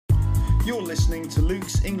You're listening to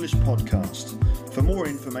Luke's English Podcast. For more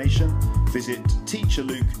information, visit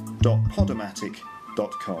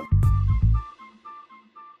teacherluke.podomatic.com.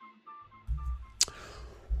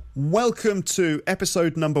 Welcome to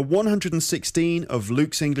episode number 116 of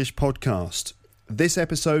Luke's English Podcast. This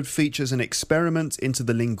episode features an experiment into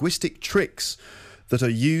the linguistic tricks that are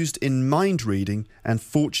used in mind reading and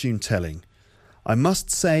fortune telling. I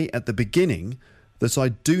must say at the beginning that I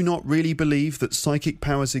do not really believe that psychic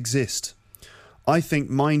powers exist. I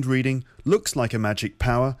think mind reading looks like a magic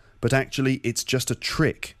power, but actually it's just a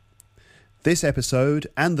trick. This episode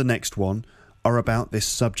and the next one are about this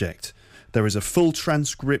subject. There is a full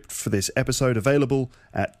transcript for this episode available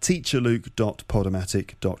at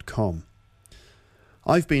teacherluke.podomatic.com.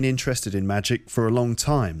 I've been interested in magic for a long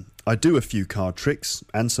time. I do a few card tricks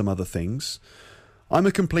and some other things. I'm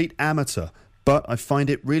a complete amateur, but I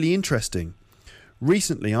find it really interesting.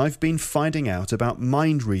 Recently, I've been finding out about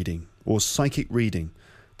mind reading or psychic reading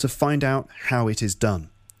to find out how it is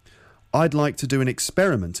done. I'd like to do an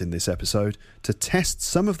experiment in this episode to test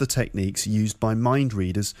some of the techniques used by mind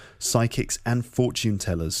readers, psychics and fortune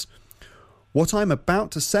tellers. What I'm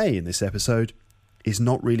about to say in this episode is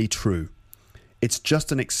not really true. It's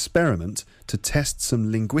just an experiment to test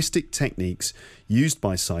some linguistic techniques used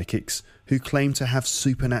by psychics who claim to have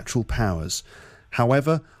supernatural powers.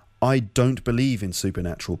 However, I don't believe in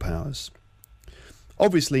supernatural powers.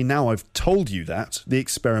 Obviously, now I've told you that, the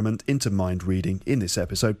experiment into mind reading in this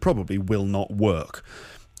episode probably will not work.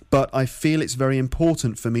 But I feel it's very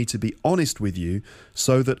important for me to be honest with you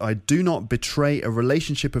so that I do not betray a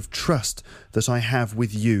relationship of trust that I have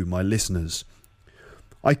with you, my listeners.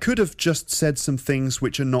 I could have just said some things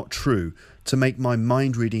which are not true to make my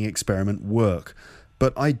mind reading experiment work,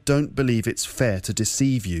 but I don't believe it's fair to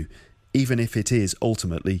deceive you, even if it is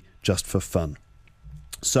ultimately just for fun.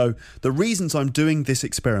 So the reasons I'm doing this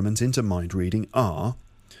experiment into mind reading are: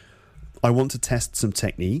 I want to test some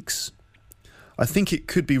techniques. I think it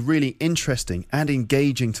could be really interesting and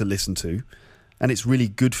engaging to listen to, and it's really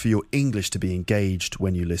good for your English to be engaged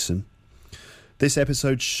when you listen. This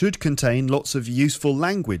episode should contain lots of useful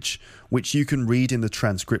language, which you can read in the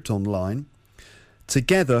transcript online.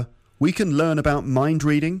 Together, we can learn about mind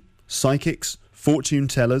reading, psychics, fortune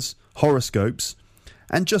tellers, horoscopes,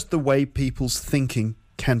 and just the way people's thinking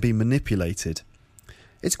can be manipulated.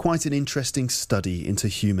 It's quite an interesting study into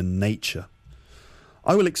human nature.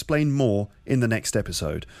 I will explain more in the next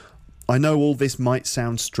episode. I know all this might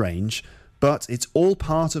sound strange, but it's all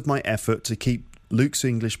part of my effort to keep Luke's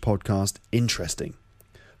English Podcast interesting.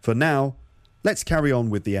 For now, let's carry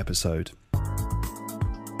on with the episode.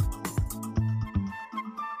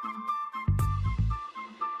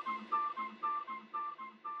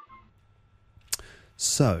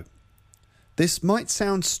 So, this might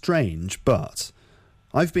sound strange, but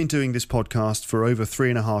I've been doing this podcast for over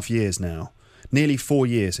 3.5 years now. Nearly 4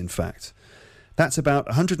 years, in fact. That's about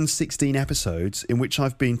 116 episodes in which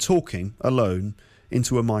I've been talking alone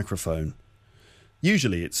into a microphone.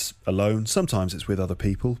 Usually it's alone, sometimes it's with other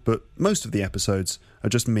people, but most of the episodes are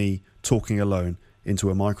just me talking alone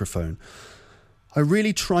into a microphone. I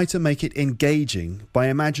really try to make it engaging by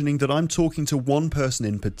imagining that I'm talking to one person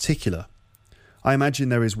in particular. I imagine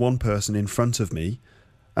there is one person in front of me,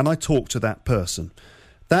 and I talk to that person.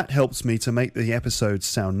 That helps me to make the episodes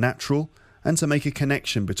sound natural and to make a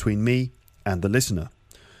connection between me and the listener.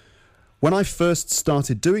 When I first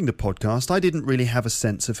started doing the podcast, I didn't really have a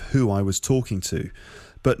sense of who I was talking to.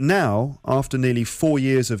 But now, after nearly 4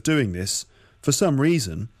 years of doing this, for some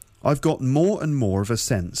reason, I've got more and more of a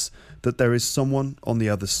sense that there is someone on the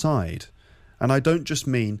other side. And I don't just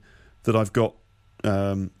mean that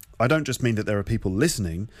there are people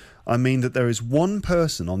listening. I mean that there is one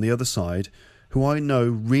person on the other side who I know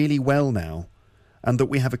really well now, and that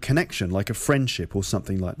we have a connection, like a friendship or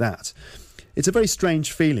something like that. It's a very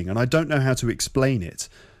strange feeling, and I don't know how to explain it,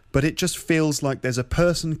 but it just feels like there's a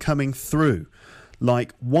person coming through,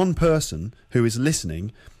 like one person who is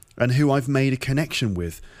listening and who I've made a connection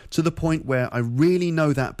with, to the point where I really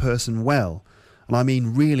know that person well, and I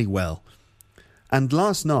mean really well. And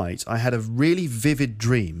last night I had a really vivid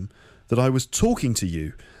dream that I was talking to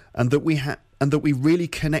you, and that we really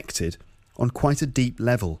connected on quite a deep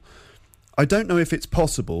level. I don't know if it's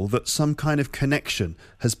possible that some kind of connection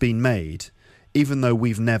has been made, even though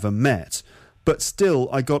we've never met, but still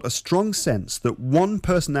I got a strong sense that one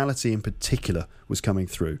personality in particular was coming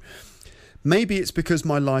through. Maybe it's because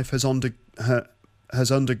my life has undergone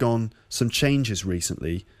some changes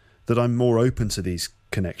recently that I'm more open to these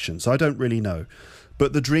connections. I don't really know.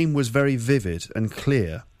 But the dream was very vivid and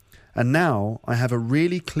clear. And now I have a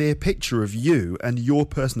really clear picture of you and your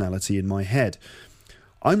personality in my head.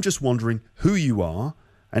 I'm just wondering who you are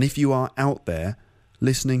and if you are out there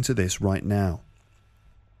listening to this right now.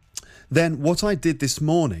 Then what I did this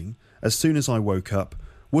morning, as soon as I woke up,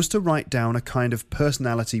 was to write down a kind of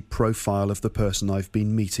personality profile of the person I've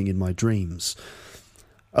been meeting in my dreams.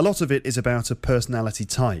 A lot of it is about a personality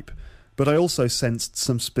type, but I also sensed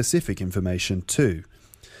some specific information too.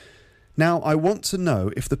 Now, I want to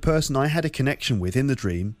know if the person I had a connection with in the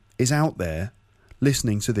dream is out there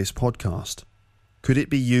listening to this podcast. Could it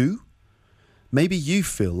be you? Maybe you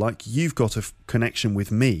feel like you've got a connection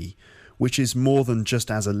with me, which is more than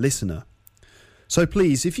just as a listener. So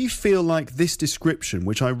please, if you feel like this description,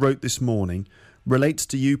 which I wrote this morning, relates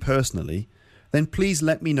to you personally, then please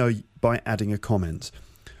let me know by adding a comment.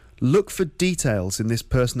 Look for details in this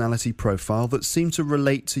personality profile that seem to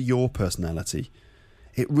relate to your personality.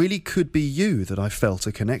 It really could be you that I felt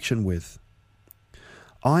a connection with.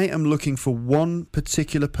 I am looking for one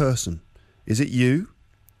particular person. Is it you?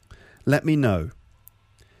 Let me know.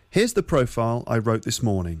 Here's the profile I wrote this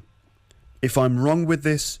morning. If I'm wrong with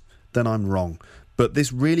this, then I'm wrong. But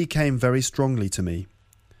this really came very strongly to me.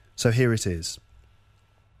 So here it is.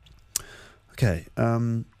 Okay,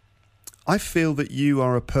 I feel that you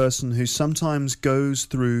are a person who sometimes goes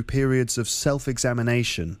through periods of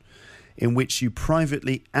self-examination in which you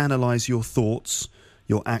privately analyse your thoughts,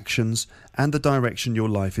 your actions, and the direction your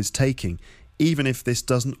life is taking, even if this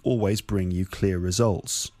doesn't always bring you clear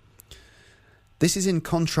results. This is in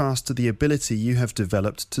contrast to the ability you have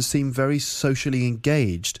developed to seem very socially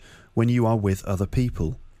engaged when you are with other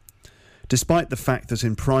people. Despite the fact that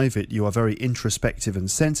in private you are very introspective and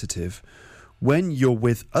sensitive, when you're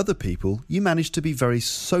with other people you manage to be very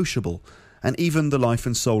sociable and even the life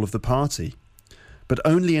and soul of the party, but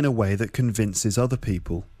only in a way that convinces other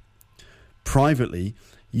people. Privately,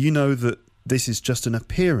 you know that this is just an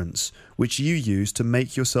appearance which you use to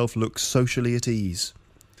make yourself look socially at ease.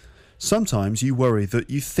 Sometimes you worry that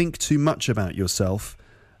you think too much about yourself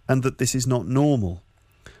and that this is not normal.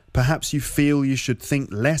 Perhaps you feel you should think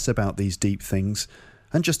less about these deep things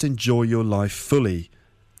and just enjoy your life fully.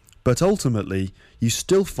 But ultimately, you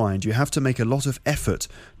still find you have to make a lot of effort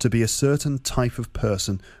to be a certain type of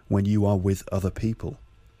person when you are with other people.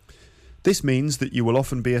 This means that you will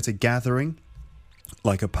often be at a gathering,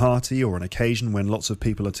 like a party or an occasion when lots of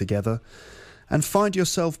people are together, and find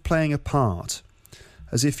yourself playing a part,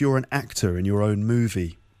 as if you're an actor in your own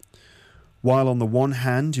movie. While on the one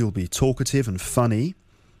hand you'll be talkative and funny,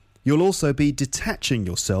 you'll also be detaching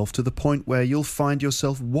yourself to the point where you'll find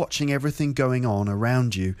yourself watching everything going on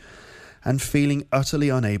around you and feeling utterly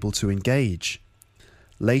unable to engage.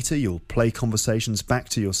 Later you'll play conversations back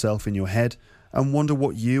to yourself in your head and wonder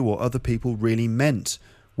what you or other people really meant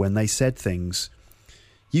when they said things.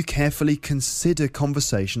 You carefully consider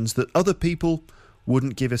conversations that other people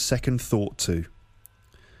wouldn't give a second thought to.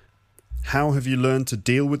 How have you learned to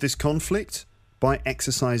deal with this conflict? By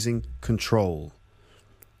exercising control.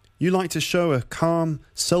 You like to show a calm,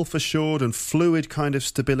 self-assured and fluid kind of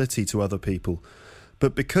stability to other people,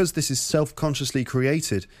 but because this is self-consciously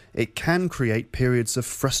created, it can create periods of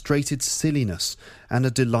frustrated silliness and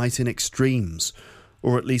a delight in extremes,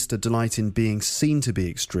 or at least a delight in being seen to be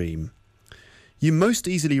extreme. You most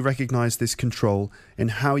easily recognise this control in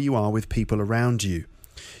how you are with people around you.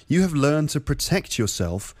 You have learned to protect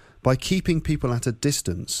yourself by keeping people at a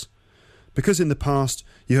distance. Because in the past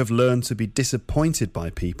you have learned to be disappointed by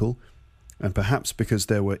people, and perhaps because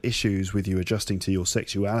there were issues with you adjusting to your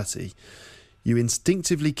sexuality, you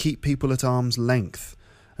instinctively keep people at arm's length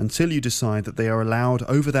until you decide that they are allowed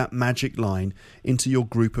over that magic line into your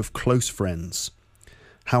group of close friends.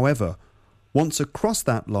 However, once across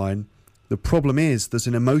that line, the problem is that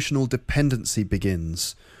an emotional dependency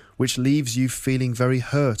begins, which leaves you feeling very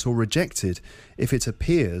hurt or rejected if it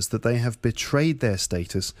appears that they have betrayed their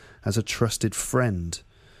status as a trusted friend.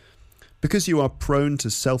 Because you are prone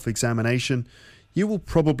to self-examination, you will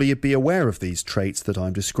probably be aware of these traits that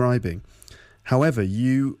I'm describing. However,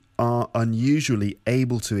 you are unusually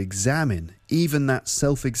able to examine even that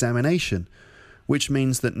self-examination, which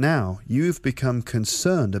means that now you have become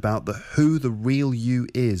concerned about who the real you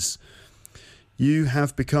is. You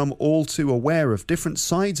have become all too aware of different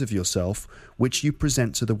sides of yourself which you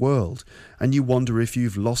present to the world, and you wonder if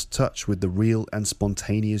you've lost touch with the real and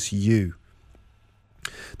spontaneous you.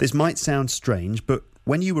 This might sound strange, but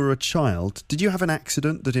when you were a child, did you have an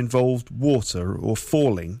accident that involved water or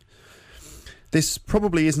falling? This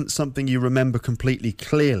probably isn't something you remember completely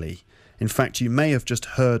clearly. In fact, you may have just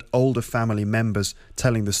heard older family members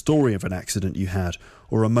telling the story of an accident you had,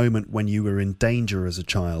 or a moment when you were in danger as a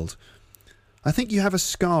child. I think you have a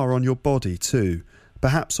scar on your body too,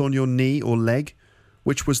 perhaps on your knee or leg,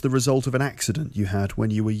 which was the result of an accident you had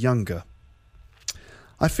when you were younger.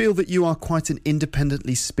 I feel that you are quite an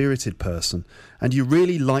independently spirited person, and you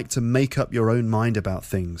really like to make up your own mind about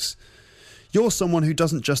things. You're someone who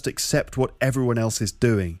doesn't just accept what everyone else is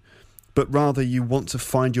doing, but rather you want to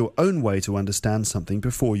find your own way to understand something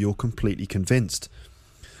before you're completely convinced.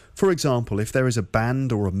 For example, if there is a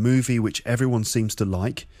band or a movie which everyone seems to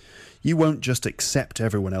like, you won't just accept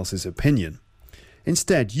everyone else's opinion.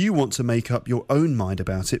 Instead, you want to make up your own mind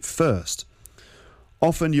about it first.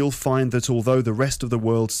 Often you'll find that although the rest of the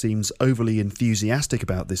world seems overly enthusiastic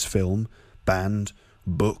about this film, band,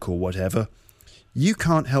 book or whatever, you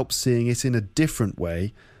can't help seeing it in a different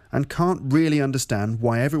way and can't really understand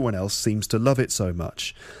why everyone else seems to love it so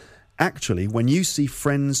much. Actually, when you see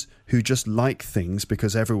friends who just like things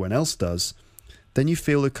because everyone else does, then you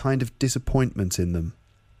feel a kind of disappointment in them.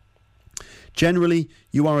 Generally,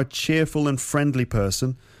 you are a cheerful and friendly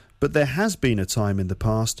person, but there has been a time in the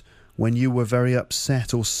past when you were very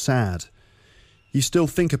upset or sad. You still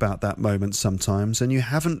think about that moment sometimes, and you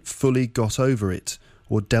haven't fully got over it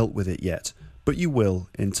or dealt with it yet, but you will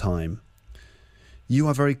in time. You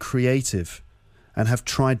are very creative and have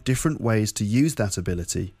tried different ways to use that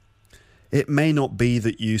ability. It may not be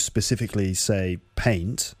that you specifically, say,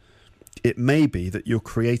 paint. It may be that your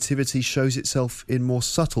creativity shows itself in more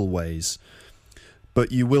subtle ways.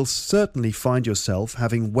 But you will certainly find yourself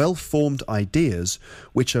having well-formed ideas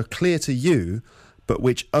which are clear to you, but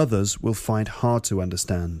which others will find hard to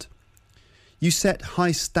understand. You set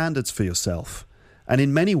high standards for yourself, and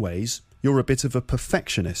in many ways, you're a bit of a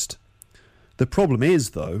perfectionist. The problem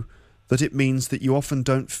is, though, that it means that you often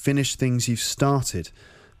don't finish things you've started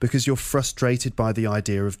because you're frustrated by the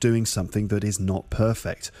idea of doing something that is not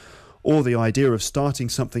perfect, or the idea of starting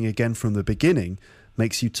something again from the beginning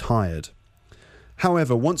makes you tired.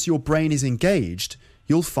 However, once your brain is engaged,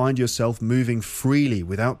 you'll find yourself moving freely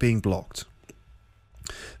without being blocked.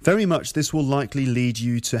 Very much this will likely lead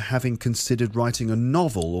you to having considered writing a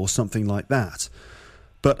novel or something like that,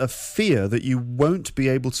 but a fear that you won't be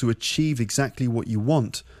able to achieve exactly what you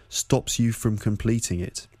want stops you from completing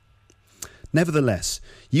it. Nevertheless,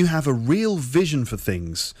 you have a real vision for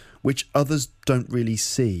things which others don't really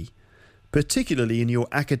see. Particularly in your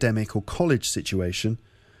academic or college situation,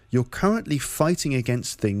 you're currently fighting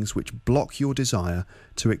against things which block your desire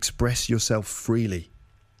to express yourself freely.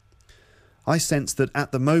 I sense that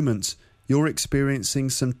at the moment you're experiencing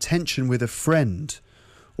some tension with a friend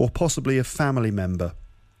or possibly a family member.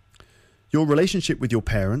 Your relationship with your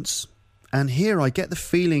parents, and here I get the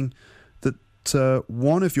feeling that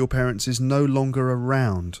one of your parents is no longer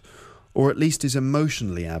around, or at least is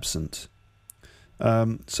emotionally absent.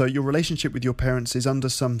 So your relationship with your parents is under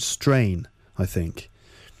some strain, I think.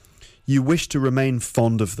 You wish to remain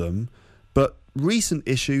fond of them, but recent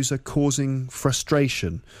issues are causing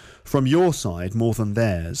frustration from your side more than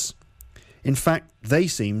theirs. In fact, they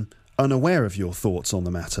seem unaware of your thoughts on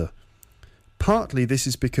the matter. Partly this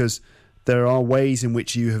is because there are ways in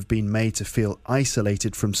which you have been made to feel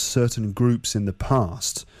isolated from certain groups in the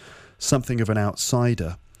past, something of an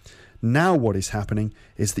outsider. Now what is happening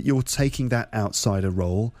is that you're taking that outsider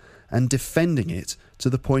role and defending it to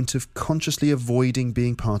the point of consciously avoiding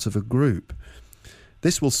being part of a group.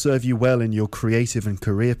 This will serve you well in your creative and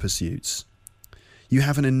career pursuits. You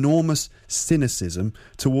have an enormous cynicism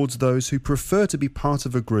towards those who prefer to be part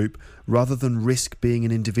of a group rather than risk being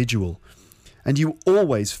an individual. And you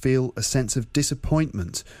always feel a sense of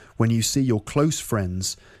disappointment when you see your close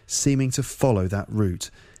friends seeming to follow that route.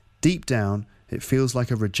 Deep down, it feels like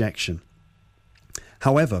a rejection.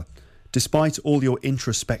 However, despite all your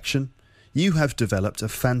introspection, you have developed a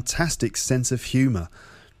fantastic sense of humour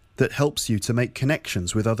that helps you to make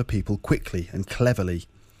connections with other people quickly and cleverly.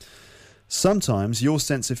 Sometimes your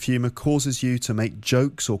sense of humour causes you to make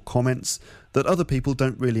jokes or comments that other people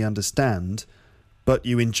don't really understand, but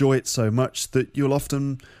you enjoy it so much that you'll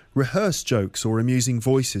often rehearse jokes or amusing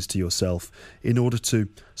voices to yourself in order to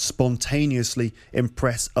spontaneously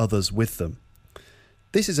impress others with them.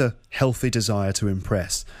 This is a healthy desire to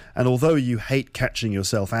impress, and although you hate catching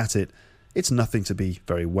yourself at it, it's nothing to be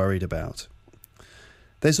very worried about.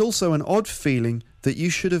 There's also an odd feeling that you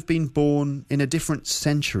should have been born in a different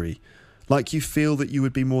century, like you feel that you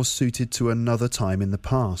would be more suited to another time in the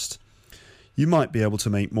past. You might be able to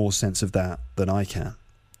make more sense of that than I can.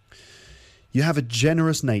 You have a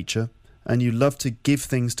generous nature, and you love to give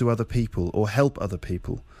things to other people or help other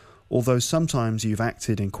people, although sometimes you've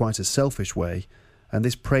acted in quite a selfish way, and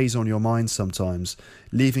this preys on your mind sometimes,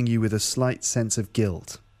 leaving you with a slight sense of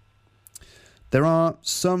guilt. There are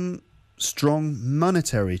some strong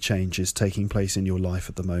monetary changes taking place in your life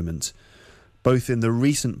at the moment, both in the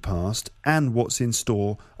recent past and what's in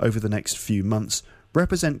store over the next few months,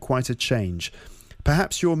 represent quite a change.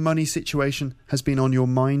 Perhaps your money situation has been on your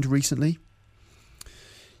mind recently?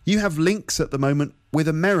 You have links at the moment with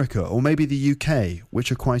America or maybe the UK,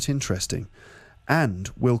 which are quite interesting, and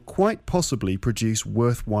will quite possibly produce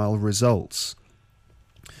worthwhile results.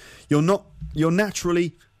 You're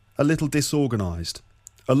naturally a little disorganised.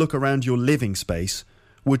 A look around your living space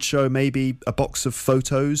would show maybe a box of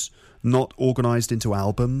photos not organised into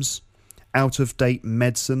albums, out-of-date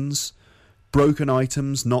medicines, broken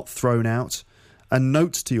items not thrown out, and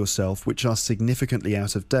notes to yourself which are significantly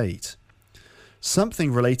out of date.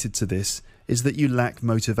 Something related to this is that you lack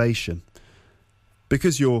motivation.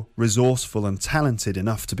 Because you're resourceful and talented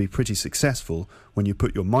enough to be pretty successful when you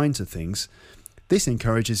put your mind to things, this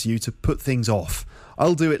encourages you to put things off.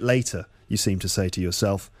 I'll do it later, you seem to say to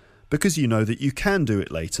yourself, because you know that you can do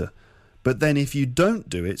it later. But then if you don't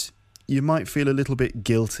do it, you might feel a little bit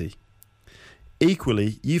guilty.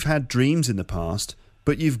 Equally, you've had dreams in the past,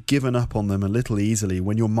 but you've given up on them a little easily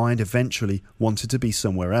when your mind eventually wanted to be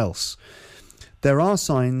somewhere else. There are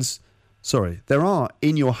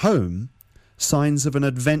in your home signs of an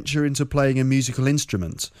adventure into playing a musical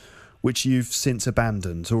instrument, which you've since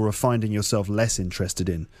abandoned or are finding yourself less interested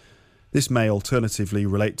in. This may alternatively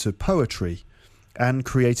relate to poetry and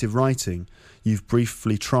creative writing you've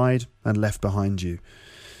briefly tried and left behind you.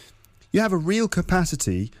 You have a real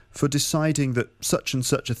capacity for deciding that such and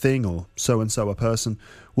such a thing or so and so a person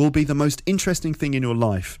will be the most interesting thing in your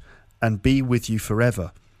life and be with you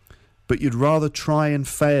forever. But you'd rather try and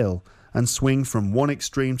fail and swing from one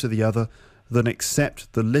extreme to the other than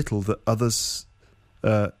accept the little that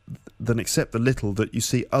you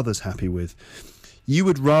see others happy with. You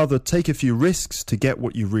would rather take a few risks to get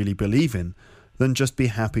what you really believe in than just be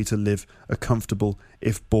happy to live a comfortable,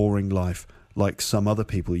 if boring life like some other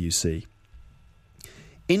people you see.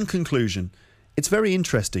 In conclusion, it's very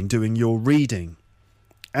interesting doing your reading,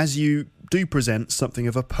 as you do present something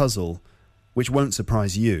of a puzzle, which won't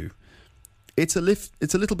surprise you. It's a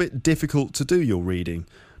little bit difficult to do your reading,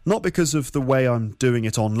 not because of the way I'm doing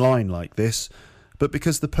it online like this, but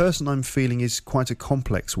because the person I'm feeling is quite a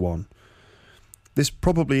complex one. This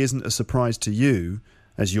probably isn't a surprise to you,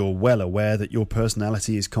 as you're well aware that your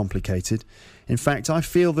personality is complicated. In fact, I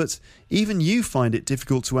feel that even you find it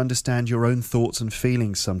difficult to understand your own thoughts and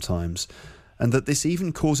feelings sometimes, and that this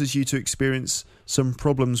even causes you to experience some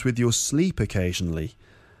problems with your sleep occasionally,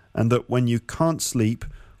 and that when you can't sleep,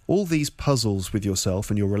 all these puzzles with yourself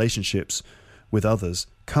and your relationships with others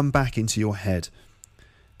come back into your head.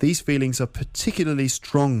 These feelings are particularly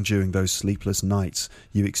strong during those sleepless nights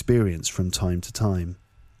you experience from time to time.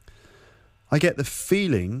 I get the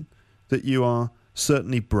feeling that you are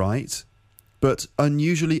certainly bright, but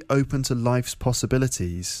unusually open to life's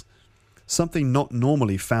possibilities, something not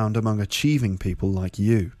normally found among achieving people like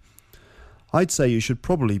you. I'd say you should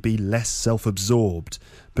probably be less self-absorbed,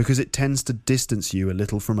 because it tends to distance you a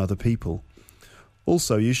little from other people.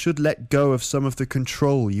 Also, you should let go of some of the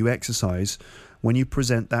control you exercise when you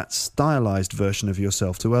present that stylized version of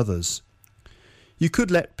yourself to others. You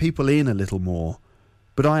could let people in a little more,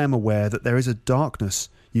 but I am aware that there is a darkness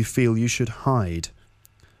you feel you should hide.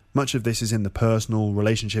 Much of this is in the personal,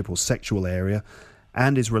 relationship or sexual area,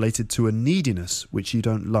 and is related to a neediness which you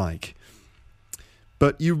don't like.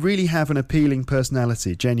 But you really have an appealing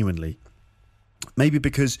personality, genuinely. Maybe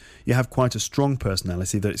because you have quite a strong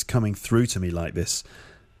personality that it's coming through to me like this.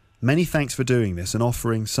 Many thanks for doing this and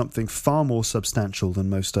offering something far more substantial than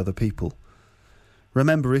most other people.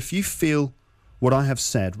 Remember, if you feel what I have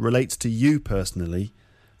said relates to you personally,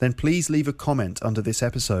 then please leave a comment under this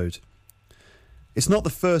episode. It's not the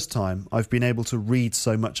first time I've been able to read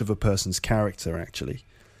so much of a person's character, actually.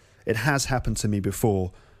 It has happened to me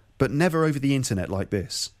before, but never over the internet like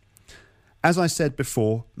this. As I said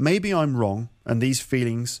before, maybe I'm wrong and these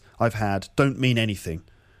feelings I've had don't mean anything.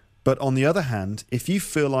 But on the other hand, if you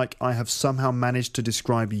feel like I have somehow managed to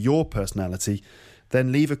describe your personality,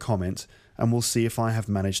 then leave a comment and we'll see if I have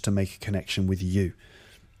managed to make a connection with you.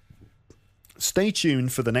 Stay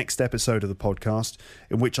tuned for the next episode of the podcast,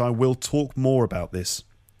 in which I will talk more about this.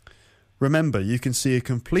 Remember, you can see a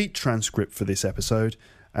complete transcript for this episode,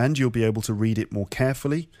 and you'll be able to read it more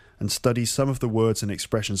carefully and study some of the words and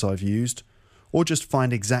expressions I've used, or just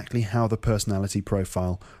find exactly how the personality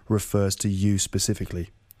profile refers to you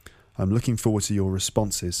specifically. I'm looking forward to your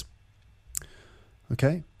responses.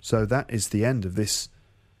 Okay, so that is the end of this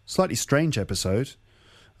slightly strange episode.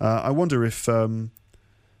 I wonder if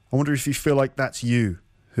you feel like that's you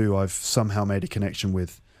who I've somehow made a connection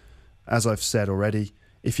with. As I've said already,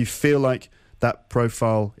 if you feel like that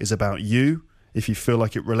profile is about you, if you feel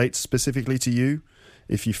like it relates specifically to you,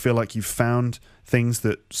 if you feel like you've found things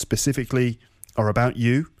that specifically are about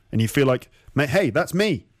you, and you feel like, hey, that's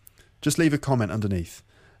me, just leave a comment underneath.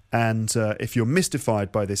 And if you're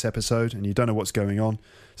mystified by this episode and you don't know what's going on,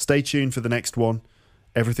 stay tuned for the next one.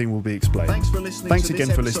 Everything will be explained. Thanks again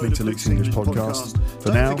for listening to Luke's English podcast.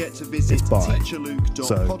 For now, it's bye.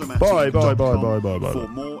 So, bye. For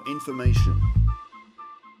more information.